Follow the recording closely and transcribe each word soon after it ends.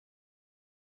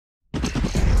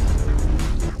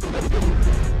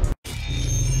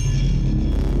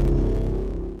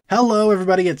Hello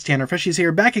everybody, it's TannerFishies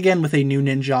here, back again with a new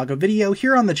Ninjago video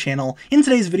here on the channel. In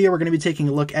today's video, we're going to be taking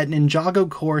a look at Ninjago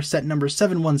Core set number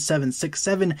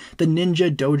 71767, the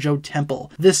Ninja Dojo Temple.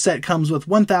 This set comes with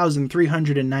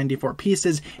 1,394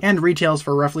 pieces and retails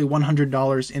for roughly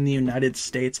 $100 in the United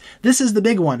States. This is the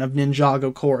big one of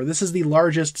Ninjago Core. This is the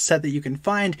largest set that you can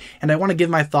find, and I want to give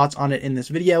my thoughts on it in this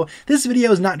video. This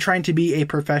video is not trying to be a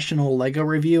professional LEGO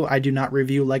review. I do not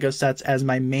review LEGO sets as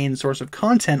my main source of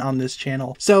content on this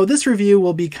channel. So this review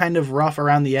will be kind of rough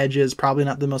around the edges, probably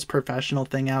not the most professional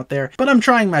thing out there, but I'm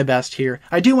trying my best here.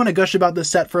 I do want to gush about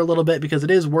this set for a little bit because it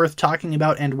is worth talking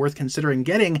about and worth considering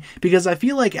getting, because I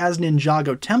feel like as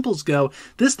Ninjago temples go,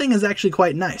 this thing is actually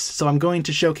quite nice. So I'm going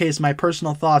to showcase my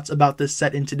personal thoughts about this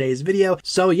set in today's video.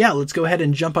 So yeah, let's go ahead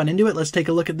and jump on into it. Let's take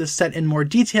a look at this set in more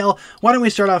detail. Why don't we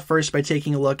start off first by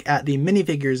taking a look at the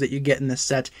minifigures that you get in this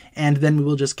set, and then we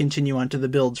will just continue on to the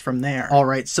builds from there.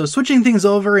 Alright, so switching things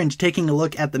over and taking a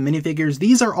look at the minifigures,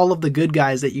 these are all of the good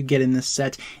guys that you get in this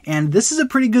set, and this is a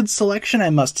pretty good selection, I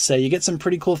must say. You get some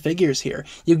pretty cool figures here.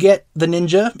 You get the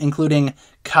ninja, including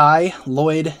Kai,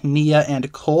 Lloyd, Nia,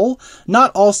 and Cole.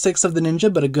 Not all 6 of the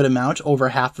ninja, but a good amount, over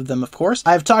half of them, of course.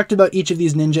 I've talked about each of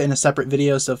these ninja in a separate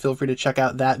video, so feel free to check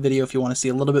out that video if you want to see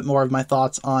a little bit more of my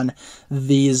thoughts on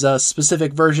these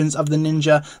specific versions of the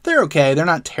ninja. They're okay, they're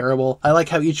not terrible. I like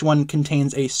how each one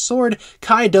contains a sword.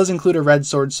 Kai does include a red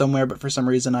sword somewhere, but for some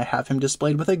reason I have him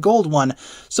displayed with a gold one,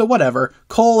 so whatever.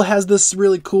 Cole has this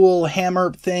really cool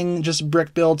hammer thing, just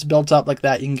brick built up like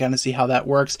that. You can kind of see how that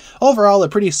works. Overall, a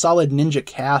pretty solid ninja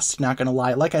cast, not gonna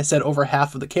lie. Like I said, over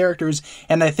half of the characters,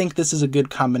 and I think this is a good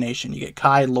combination. You get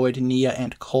Kai, Lloyd, Nia,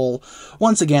 and Cole.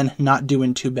 Once again, not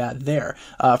doing too bad there.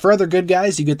 For other good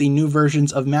guys, you get the new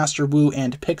versions of Master Wu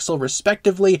and Pixel,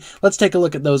 respectively. Let's take a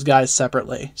look at those guys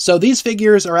separately. So these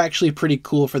figures are actually pretty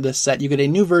cool for this set. You get a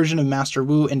new version of Master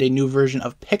Wu and a new version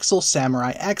of Pixel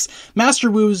Samurai X.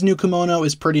 Master Wu's new kimono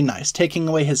is pretty nice. Taking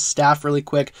away his staff really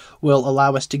quick will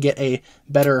allow us to get a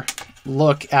better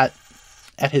look at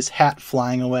his hat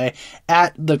flying away,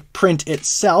 at the print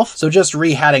itself. So just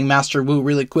re-hatting Master Wu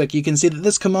really quick, you can see that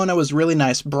this kimono is really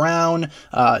nice. Brown,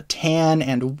 tan,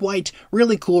 and white.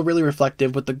 Really cool, really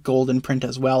reflective with the golden print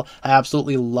as well. I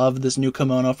absolutely love this new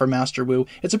kimono for Master Wu.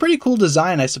 It's a pretty cool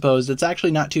design, I suppose. It's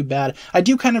actually not too bad. I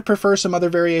do kind of prefer some other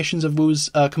variations of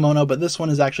Wu's kimono, but this one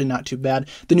is actually not too bad.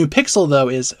 The new Pixel, though,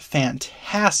 is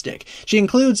fantastic. She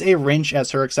includes a wrench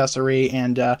as her accessory,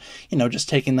 and, you know, just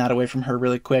taking that away from her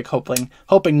really quick,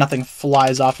 hoping nothing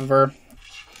flies off of her.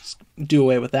 Do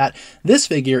away with that. This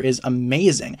figure is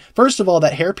amazing. First of all,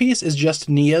 that hairpiece is just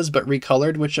Nia's but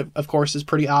recolored, which of course is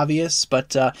pretty obvious,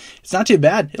 but it's not too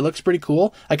bad. It looks pretty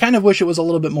cool. I kind of wish it was a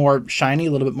little bit more shiny,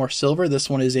 a little bit more silver. This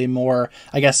one is a more,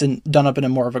 I guess, done up in a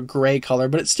more of a gray color,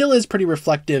 but it still is pretty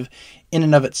reflective in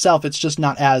and of itself. It's just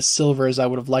not as silver as I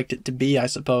would have liked it to be, I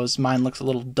suppose. Mine looks a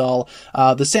little dull.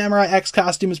 The Samurai X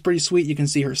costume is pretty sweet. You can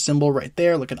see her symbol right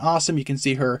there looking awesome. You can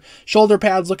see her shoulder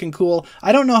pads looking cool.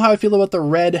 I don't know how I feel about the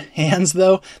red hands,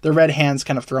 though. The red hands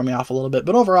kind of throw me off a little bit,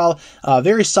 but overall,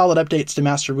 very solid updates to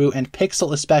Master Wu and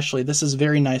Pixel especially. This is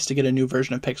very nice to get a new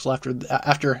version of Pixel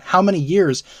after how many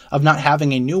years of not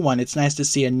having a new one. It's nice to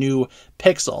see a new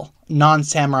Pixel.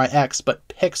 Non-Samurai X, but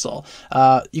Pixel.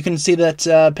 You can see that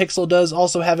Pixel does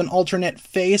also have an alternate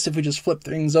face. If we just flip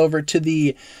things over to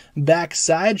the back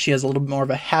side, she has a little bit more of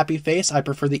a happy face. I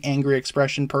prefer the angry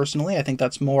expression personally. I think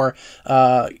that's more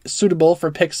suitable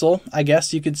for Pixel, I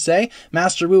guess you could say.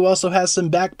 Master Wu also has some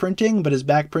back printing, but his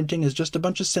back printing is just a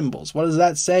bunch of symbols. What does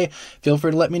that say? Feel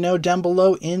free to let me know down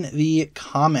below in the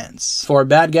comments. For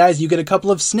bad guys, you get a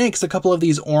couple of snakes, a couple of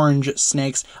these orange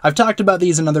snakes. I've talked about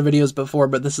these in other videos before,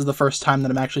 but this is the first time that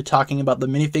I'm actually talking about the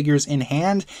minifigures in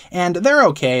hand, and they're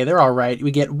okay, they're alright. We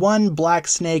get one black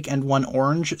snake and one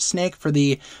orange snake for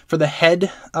the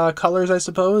head colors, I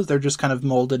suppose. They're just kind of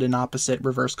molded in opposite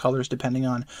reverse colors depending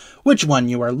on which one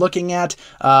you are looking at.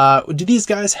 Do these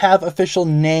guys have official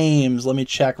names? Let me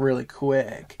check really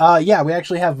quick. Yeah, we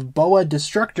actually have Boa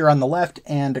Destructor on the left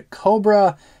and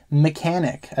Cobra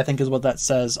Mechanic, I think is what that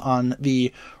says on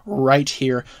the right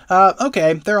here.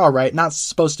 Okay, they're alright. Not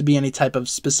supposed to be any type of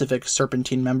specific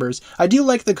Serpentine members. I do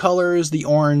like the colors, the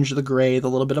orange, the gray, the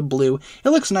little bit of blue. It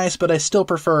looks nice, but I still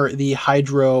prefer the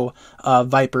Hydro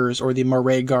Vipers or the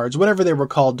Moray Guards, whatever they were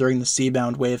called during the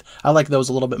Seabound wave. I like those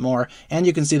a little bit more, and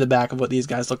you can see the back of what these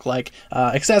guys look like.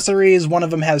 Accessories, one of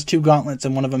them has 2 gauntlets,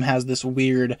 and one of them has this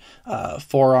weird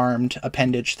four-armed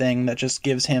appendage thing that just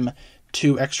gives him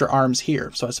 2 extra arms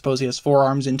here. So I suppose he has 4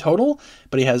 arms in total,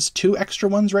 but he has 2 extra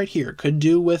ones right here. Could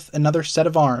do with another set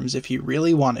of arms if he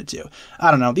really wanted to.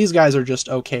 I don't know, these guys are just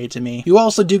okay to me. You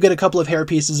also do get a couple of hair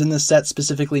pieces in this set,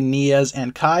 specifically Nia's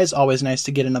and Kai's. Always nice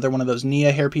to get another one of those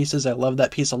Nia hair pieces. I love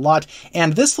that piece a lot.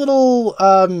 And this little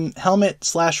helmet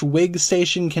slash wig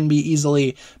station can be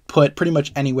easily put pretty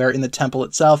much anywhere in the temple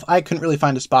itself. I couldn't really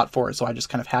find a spot for it, so I just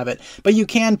kind of have it. But you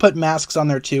can put masks on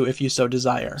there too if you so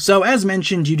desire. So as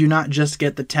mentioned, you do not just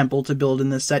get the temple to build in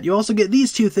this set. You also get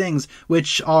these 2 things,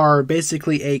 which are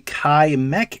basically a Kai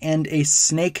mech and a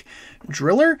snake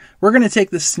driller. We're going to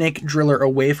take the snake driller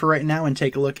away for right now and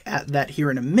take a look at that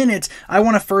here in a minute. I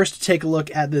want to first take a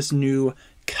look at this new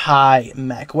Kai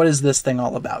mech. What is this thing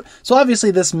all about? So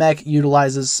obviously this mech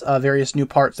utilizes various new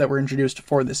parts that were introduced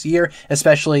for this year,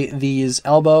 especially these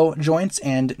elbow joints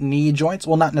and knee joints.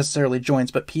 Well, not necessarily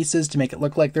joints, but pieces to make it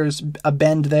look like there's a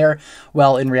bend there.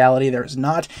 Well, in reality, there's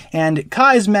not. And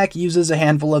Kai's mech uses a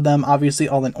handful of them, obviously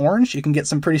all in orange. You can get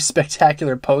some pretty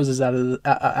spectacular poses out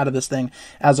of this thing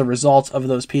as a result of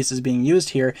those pieces being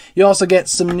used here. You also get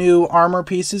some new armor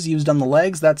pieces used on the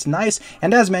legs. That's nice.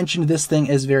 And as mentioned, this thing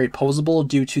is very posable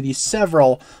due to the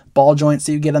several ball joints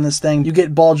that you get on this thing. You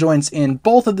get ball joints in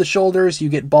both of the shoulders, you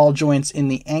get ball joints in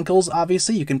the ankles,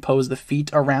 obviously. You can pose the feet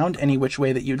around any which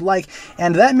way that you'd like,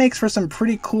 and that makes for some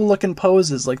pretty cool looking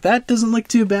poses. Like, that doesn't look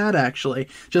too bad, actually.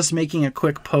 Just making a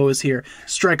quick pose here.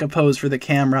 Strike a pose for the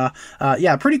camera.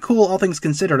 Yeah, pretty cool, all things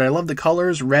considered. I love the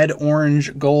colors. Red,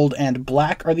 orange, gold, and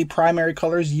black are the primary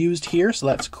colors used here, so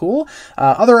that's cool.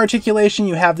 Other articulation,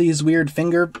 you have these weird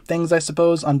finger things, I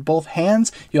suppose, on both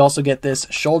hands. You also get this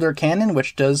shoulder cannon,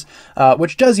 which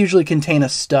does usually contain a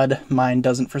stud. Mine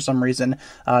doesn't for some reason.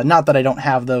 Not that I don't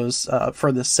have those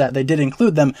for this set. They did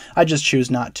include them. I just choose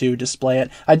not to display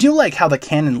it. I do like how the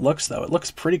cannon looks, though. It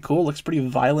looks pretty cool. Looks pretty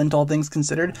violent, all things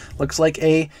considered. Looks like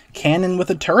a cannon with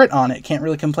a turret on it. Can't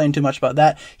really complain too much about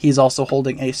that. He's also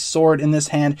holding a sword in this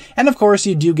hand. And of course,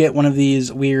 you do get one of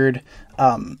these weird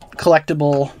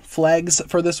collectible flags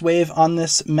for this wave on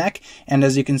this mech, and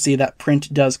as you can see, that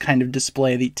print does kind of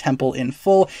display the temple in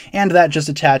full, and that just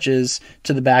attaches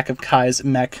to the back of Kai's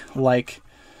mech like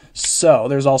so.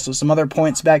 There's also some other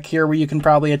points back here where you can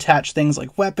probably attach things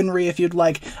like weaponry if you'd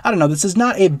like. I don't know, this is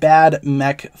not a bad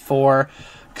mech for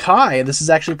Kai. This is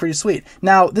actually pretty sweet.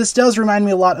 Now, this does remind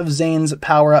me a lot of Zane's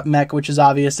power-up mech, which is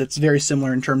obvious. It's very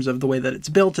similar in terms of the way that it's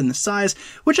built and the size,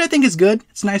 which I think is good.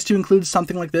 It's nice to include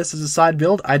something like this as a side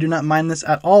build. I do not mind this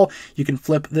at all. You can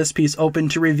flip this piece open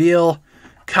to reveal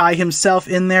Kai himself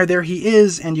in there. There he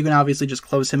is, and you can obviously just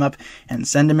close him up and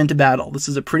send him into battle. This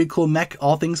is a pretty cool mech,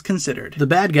 all things considered. The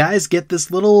bad guys get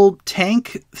this little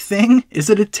tank thing. Is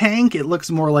it a tank? It looks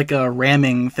more like a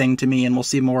ramming thing to me, and we'll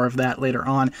see more of that later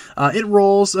on. It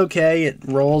rolls okay. It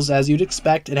rolls as you'd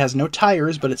expect. It has no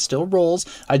tires, but it still rolls.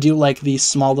 I do like these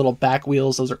small little back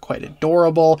wheels. Those are quite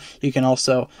adorable. You can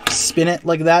also spin it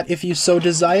like that if you so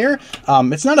desire.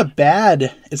 It's not a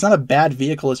bad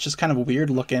vehicle. It's just kind of weird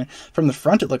looking. From the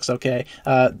front, it looks okay.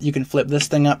 You can flip this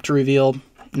thing up to reveal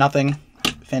nothing.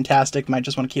 Fantastic. Might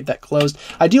just want to keep that closed.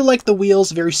 I do like the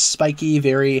wheels. Very spiky,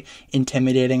 very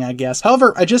intimidating, I guess.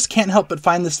 However, I just can't help but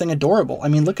find this thing adorable. I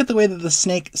mean, look at the way that the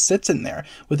snake sits in there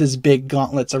with his big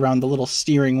gauntlets around the little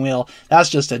steering wheel. That's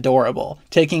just adorable.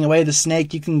 Taking away the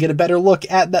snake, you can get a better look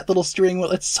at that little steering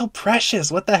wheel. It's so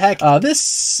precious. What the heck?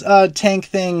 This tank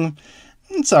thing,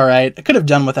 it's alright. I could have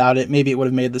done without it. Maybe it would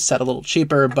have made the set a little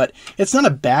cheaper, but it's not a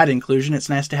bad inclusion. It's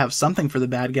nice to have something for the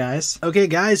bad guys. Okay,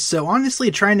 guys, so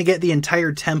honestly, trying to get the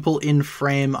entire temple in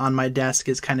frame on my desk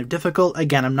is kind of difficult.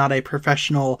 Again, I'm not a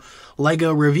professional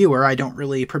LEGO reviewer. I don't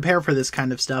really prepare for this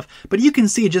kind of stuff, but you can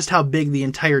see just how big the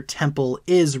entire temple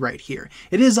is right here.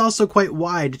 It is also quite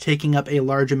wide, taking up a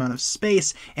large amount of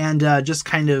space, and just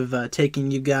kind of taking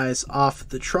you guys off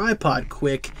the tripod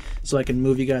quick so I can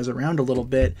move you guys around a little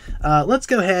bit. Let's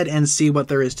go ahead and see what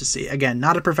there is to see. Again,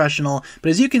 not a professional, but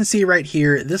as you can see right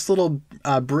here, this little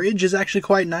bridge is actually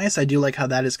quite nice. I do like how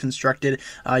that is constructed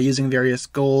using various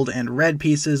gold and red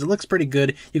pieces. It looks pretty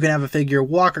good. You can have a figure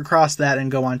walk across that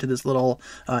and go onto this little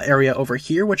area over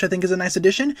here, which I think is a nice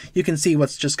addition. You can see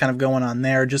what's just kind of going on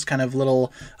there. Just kind of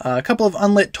little, a couple of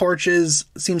unlit torches.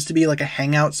 Seems to be like a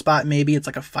hangout spot maybe. It's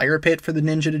like a fire pit for the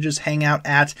ninja to just hang out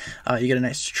at. You get a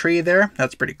nice tree there.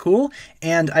 That's pretty cool.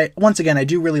 And once again, I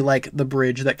do really like the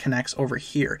bridge that connects over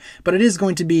here. But it is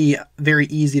going to be very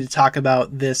easy to talk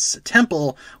about this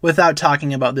temple without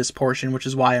talking about this portion, which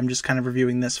is why I'm just kind of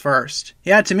reviewing this first.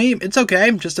 Yeah, to me, it's okay.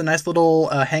 Just a nice little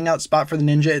hangout spot for the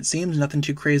ninja, it seems. Nothing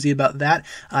too crazy about that.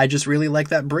 I just really like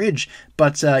that bridge.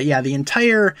 But yeah, the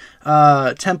entire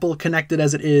temple connected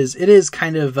as it is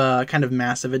kind of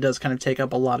massive. It does kind of take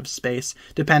up a lot of space,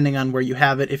 depending on where you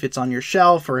have it. If it's on your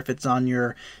shelf or if it's on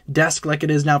your desk like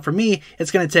it is now for me,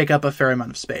 it's going to take up a fair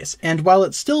amount of space. And while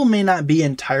it still may not be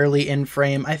entirely in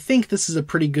frame, I think this is a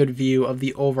pretty good view of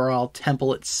the overall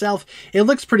temple itself. It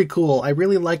looks pretty cool. I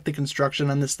really like the construction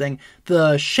on this thing.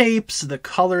 The shapes, the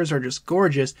colors are just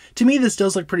gorgeous. To me, this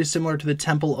does look pretty similar to the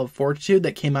Temple of Fortitude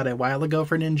that came out a while ago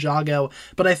for Ninjago,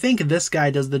 but I think this guy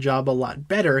does the job a lot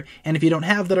better, and if you don't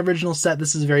have that original set,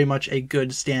 this is very much a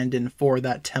good stand-in for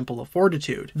that Temple of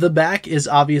Fortitude. The back is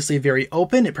obviously very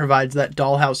open. It provides that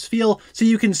dollhouse feel, so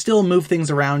you can still move things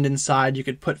around inside. You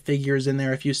could put figures in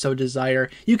there if you so desire.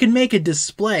 You can make a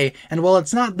display, and while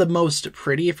it's not the most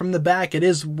pretty from the back, it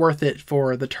is worth it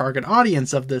for the target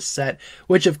audience of this set,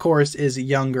 which of course is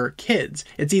younger kids.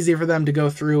 It's easy for them to go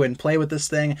through and play with this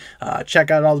thing,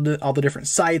 check out all the different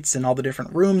sites and all the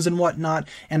different rooms and whatnot,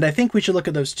 and I think we should look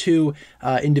at those two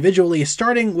individually,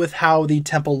 starting with how the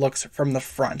temple looks from the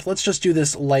front. Let's just do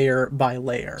this layer by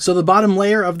layer. So the bottom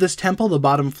layer of this temple, the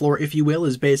bottom floor if you will,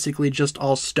 is basically just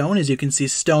all stone. As you can see,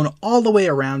 stone all the way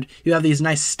around. You have these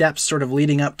nice steps sort of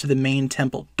leading up to the main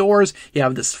temple doors. You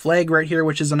have this flag right here,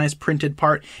 which is a nice printed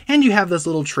part, and you have this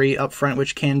little tree up front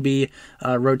which can be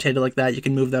rotated like that. You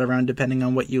can move that around depending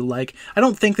on what you like. I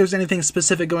don't think there's anything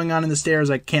specific going on in the stairs.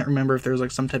 I can't remember if there's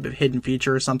like some type of hidden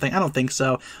feature or something. I don't think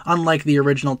so. Unlike the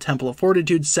original Temple of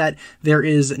Fortitude set, there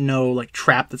is no like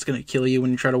trap that's going to kill you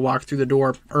when you try to walk through the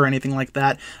door or anything like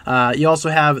that. You also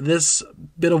have this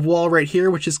bit of wall right here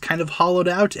which is kind of hollowed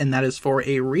out, and that is for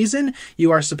a reason.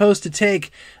 You are supposed to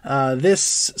take this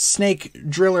snake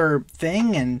driller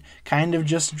thing and kind of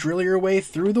just drill your way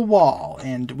through the wall,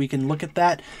 and we can look at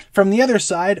that from the other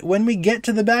side when we get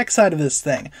to the back side of this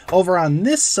thing. Over on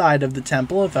this side of the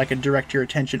temple, if I could direct your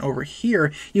attention over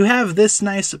here, you have this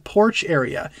nice porch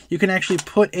area. You can actually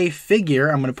put a figure,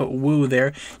 I'm going to put Woo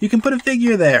there, you can put a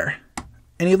figure there.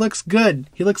 And he looks good.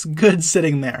 He looks good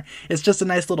sitting there. It's just a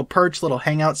nice little perch, little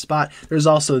hangout spot. There's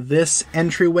also this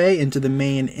entryway into the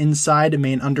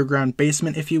main underground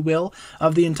basement, if you will,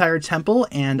 of the entire temple.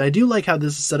 And I do like how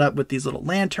this is set up with these little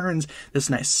lanterns,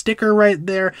 this nice sticker right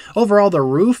there. Overall, the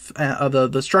roof,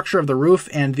 the structure of the roof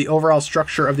and the overall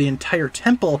structure of the entire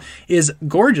temple is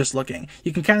gorgeous looking.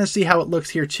 You can kind of see how it looks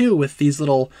here too with these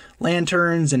little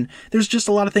lanterns, and there's just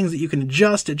a lot of things that you can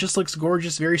adjust. It just looks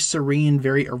gorgeous, very serene,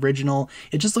 very original.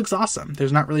 It just looks awesome.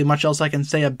 There's not really much else I can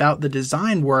say about the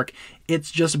design work.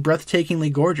 It's just breathtakingly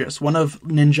gorgeous. One of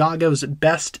Ninjago's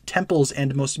best temples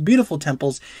and most beautiful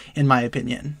temples, in my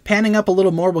opinion. Panning up a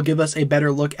little more will give us a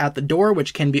better look at the door,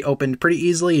 which can be opened pretty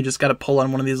easily. You just got to pull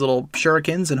on one of these little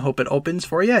shurikens and hope it opens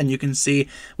for you. And you can see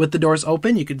with the doors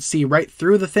open, you can see right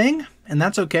through the thing. And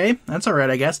that's okay. That's all right,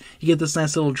 I guess. You get this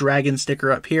nice little dragon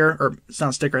sticker up here, or it's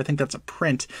not a sticker, I think that's a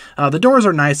print. The doors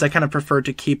are nice. I kind of prefer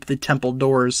to keep the temple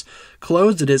doors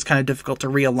closed. It is kind of difficult to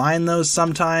realign those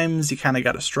sometimes. You kind of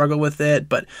got to struggle with it,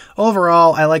 but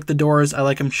overall, I like the doors. I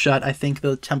like them shut. I think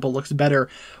the temple looks better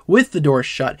with the doors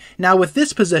shut. Now, with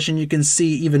this position, you can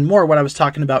see even more what I was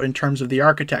talking about in terms of the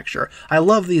architecture. I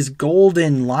love these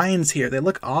golden lines here. They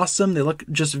look awesome. They look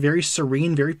just very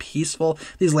serene, very peaceful.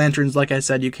 These lanterns, like I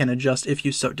said, you can adjust if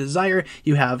you so desire.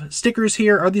 You have stickers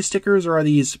here. Are these stickers or are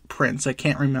these prints? I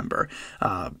can't remember.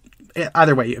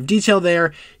 Either way, you have detail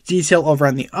there, detail over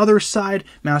on the other side.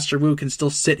 Master Wu can still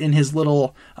sit in his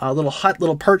little hut,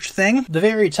 little perch thing. The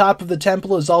very top of the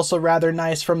temple is also rather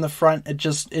nice from the front. It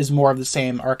just is more of the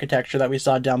same architecture that we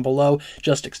saw down below,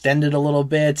 just extended a little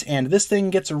bit, and this thing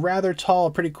gets rather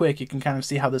tall pretty quick. You can kind of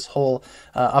see how this whole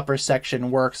upper section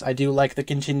works. I do like the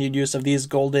continued use of these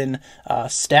golden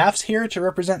staffs here to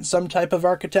represent some type of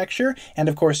architecture, and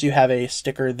of course you have a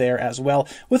sticker there as well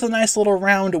with a nice little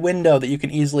round window that you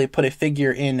can easily put a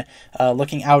figure in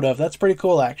looking out of. That's pretty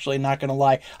cool, actually, not gonna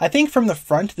lie. I think from the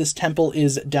front this temple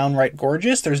is downright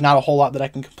gorgeous. There's not a whole lot that I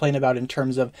can complain about in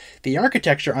terms of the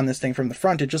architecture on this thing from the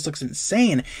front. It just looks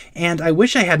insane, and I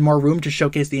wish I had more room to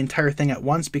showcase the entire thing at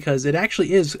once because it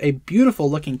actually is a beautiful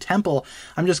looking temple.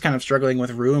 I'm just kind of struggling with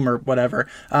room or whatever,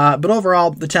 but overall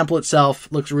the temple itself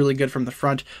looks really good from the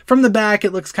front. From the back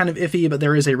it looks kind of iffy, but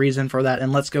there is a reason for that,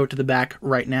 and let's go to the back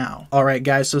right now. Alright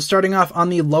guys, so starting off on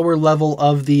the lower level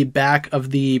of the back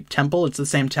of the temple. It's the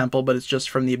same temple, but it's just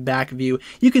from the back view.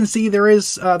 You can see there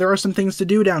are some things to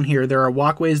do down here. There are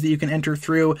walkways that you can enter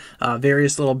through,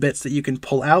 various little bits that you can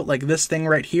pull out, like this thing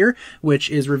right here, which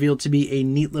is revealed to be a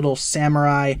neat little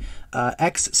samurai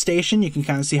X station. You can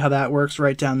kind of see how that works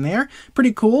right down there.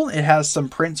 Pretty cool. It has some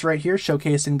prints right here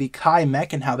showcasing the Kai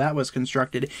mech and how that was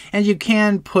constructed. And you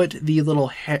can put the little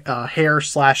hair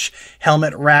slash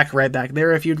helmet rack right back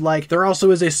there if you'd like. There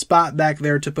also is a spot back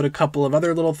there to put a couple of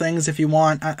other little things if you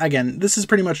want. Again, this is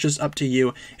pretty much just up to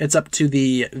you. It's up to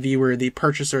the viewer, the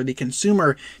purchaser, the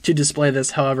consumer to display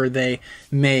this however they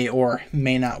may or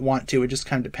may not want to. It just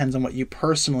kind of depends on what you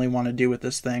personally want to do with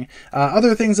this thing.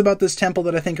 Other things about this temple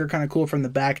that I think are kind of cool from the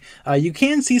back, you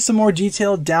can see some more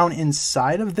detail down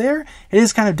inside of there. It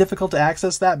is kind of difficult to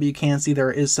access that, but you can see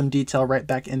there is some detail right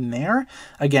back in there.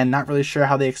 Again, not really sure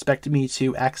how they expect me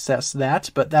to access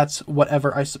that, but that's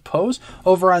whatever, I suppose.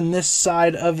 Over on this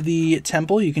side of the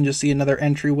temple, you can just see another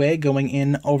entryway going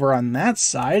in over on that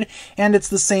side, and it's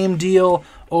the same deal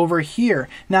over here.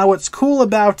 Now, what's cool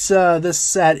about this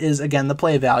set is, again, the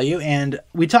play value, and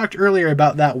we talked earlier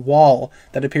about that wall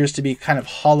that appears to be kind of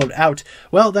hollowed out.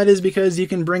 Well, that is because you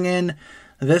can bring in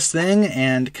this thing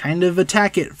and kind of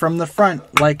attack it from the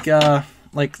front, like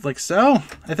so.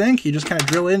 I think you just kind of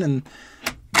drill in, and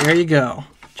there you go.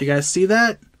 Did you guys see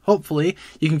that? Hopefully,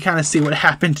 you can kind of see what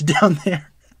happened down there.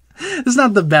 It's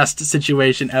not the best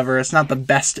situation ever. It's not the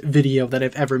best video that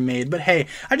I've ever made. But hey,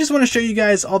 I just want to show you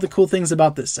guys all the cool things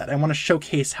about this set. I want to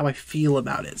showcase how I feel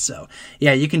about it. So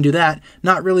yeah, you can do that.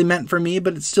 Not really meant for me,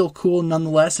 but it's still cool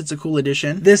nonetheless. It's a cool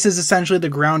addition. This is essentially the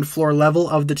ground floor level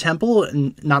of the temple,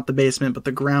 and not the basement, but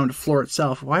the ground floor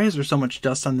itself. Why is there so much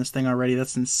dust on this thing already?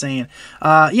 That's insane.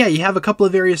 Yeah, you have a couple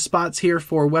of various spots here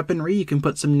for weaponry. You can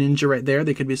put some ninja right there.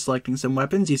 They could be selecting some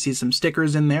weapons. You see some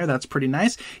stickers in there. That's pretty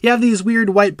nice. You have these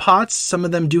weird white pots. Some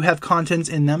of them do have contents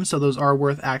in them, so those are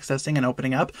worth accessing and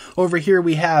opening up. Over here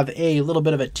we have a little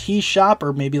bit of a tea shop,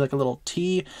 or maybe like a little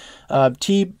tea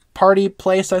party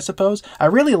place, I suppose. I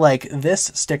really like this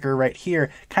sticker right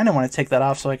here. Kind of want to take that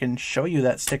off so I can show you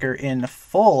that sticker in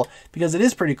full, because it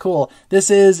is pretty cool. This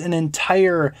is an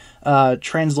entire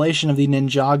translation of the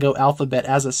Ninjago alphabet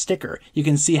as a sticker. You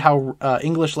can see how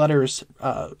English letters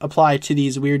apply to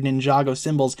these weird Ninjago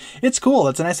symbols. It's cool.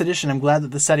 It's a nice addition. I'm glad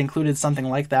that the set included something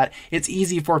like that. It's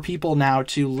easy for people now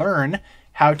to learn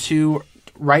how to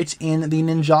write in the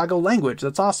Ninjago language.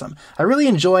 That's awesome. I really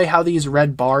enjoy how these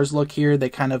red bars look here. They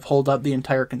kind of hold up the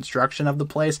entire construction of the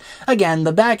place. Again,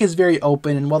 the back is very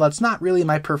open, and while that's not really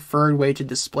my preferred way to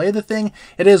display the thing,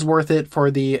 it is worth it for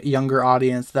the younger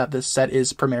audience that this set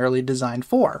is primarily designed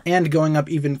for. And going up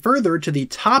even further to the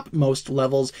topmost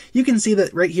levels, you can see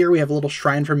that right here we have a little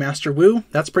shrine for Master Wu.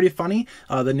 That's pretty funny.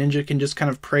 The ninja can just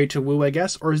kind of pray to Wu, I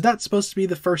guess. Or is that supposed to be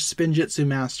the first Spinjitzu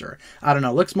master? I don't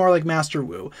know. Looks more like Master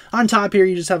Wu. On top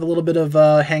here, you just have a little bit of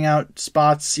hangout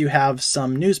spots. You have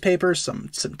some newspapers, some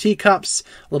teacups,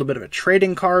 a little bit of a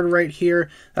trading card right here.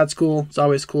 That's cool. It's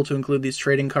always cool to include these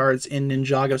trading cards in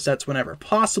Ninjago sets whenever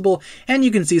possible. And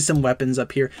you can see some weapons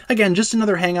up here. Again, just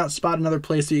another hangout spot, another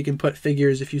place that you can put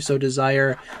figures if you so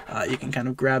desire. You can kind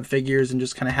of grab figures and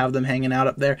just kind of have them hanging out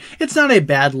up there. It's not a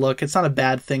bad look. It's not a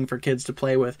bad thing for kids to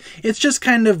play with. It's just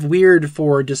kind of weird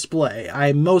for display.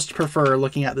 I most prefer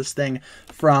looking at this thing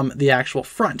from the actual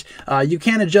front. You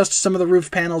can adjust some of the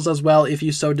roof panels as well if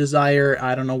you so desire.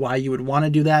 I don't know why you would want to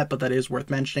do that, but that is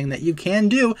worth mentioning that you can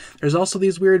do. There's also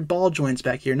these weird ball joints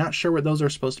back here. Not sure what those are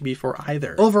supposed to be for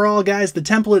either. Overall, guys, the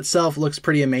temple itself looks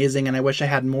pretty amazing, and I wish I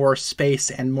had more space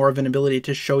and more of an ability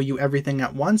to show you everything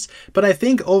at once, but I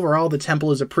think overall the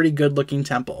temple is a pretty good looking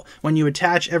temple. When you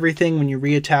attach everything, when you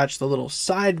reattach the little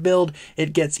side build,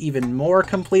 it gets even more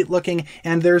complete looking,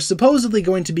 and there's supposedly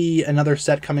going to be another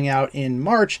set coming out in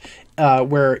March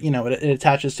where, you know, it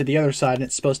attaches to the other side and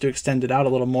it's supposed to extend it out a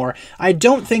little more. I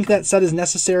don't think that set is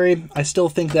necessary. I still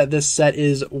think that this set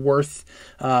is worth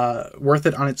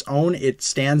it on its own. It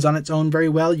stands on its own very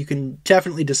well. You can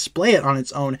definitely display it on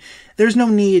its own. There's no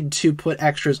need to put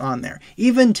extras on there.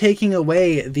 Even taking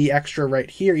away the extra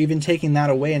right here, even taking that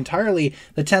away entirely,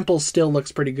 the temple still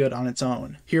looks pretty good on its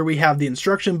own. Here we have the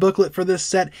instruction booklet for this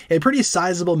set, a pretty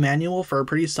sizable manual for a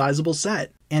pretty sizable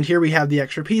set. And here we have the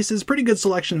extra pieces. Pretty good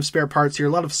selection of spare parts here. A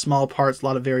lot of small parts, a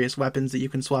lot of various weapons that you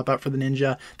can swap out for the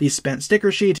ninja, the spent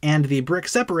sticker sheet, and the brick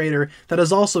separator that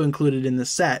is also included in this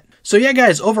set. So yeah,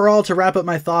 guys, overall, to wrap up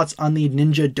my thoughts on the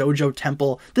Ninja Dojo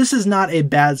Temple, this is not a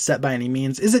bad set by any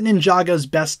means. Is it Ninjago Ninjago's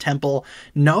best temple?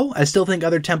 No, I still think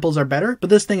other temples are better, but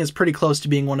this thing is pretty close to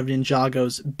being one of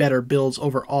Ninjago's better builds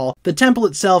overall. The temple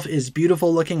itself is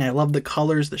beautiful looking. I love the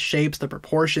colors, the shapes, the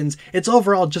proportions. It's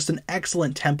overall just an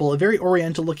excellent temple, a very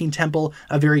oriental looking temple,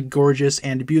 a very gorgeous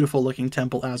and beautiful looking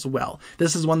temple as well.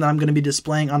 This is one that I'm going to be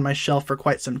displaying on my shelf for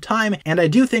quite some time, and I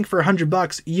do think for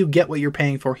 $100 you get what you're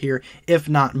paying for here, if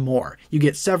not more. You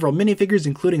get several minifigures,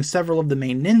 including several of the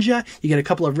main ninja. You get a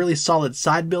couple of really solid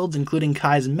side builds, including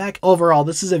Kai's mech. Overall,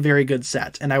 this is a very good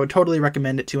set, and I would totally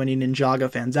recommend it to any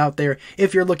Ninjago fans out there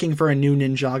if you're looking for a new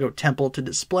Ninjago temple to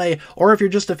display, or if you're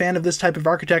just a fan of this type of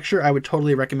architecture. I would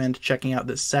totally recommend checking out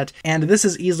this set, and this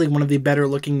is easily one of the better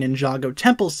looking Ninjago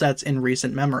temple sets in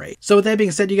recent memory. So with that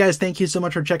being said, you guys, thank you so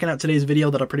much for checking out today's video.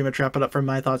 That'll pretty much wrap it up for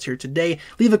my thoughts here today.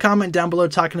 Leave a comment down below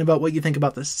talking about what you think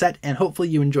about this set, and hopefully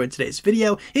you enjoyed today's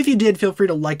video. If you did, feel free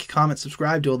to like, comment,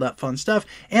 subscribe, do all that fun stuff,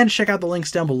 and check out the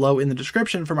links down below in the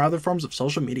description for my other forms of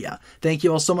social media. Thank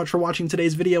you all so much for watching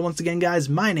today's video. Once again, guys,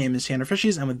 my name is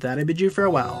TannerFishies, and with that, I bid you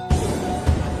farewell.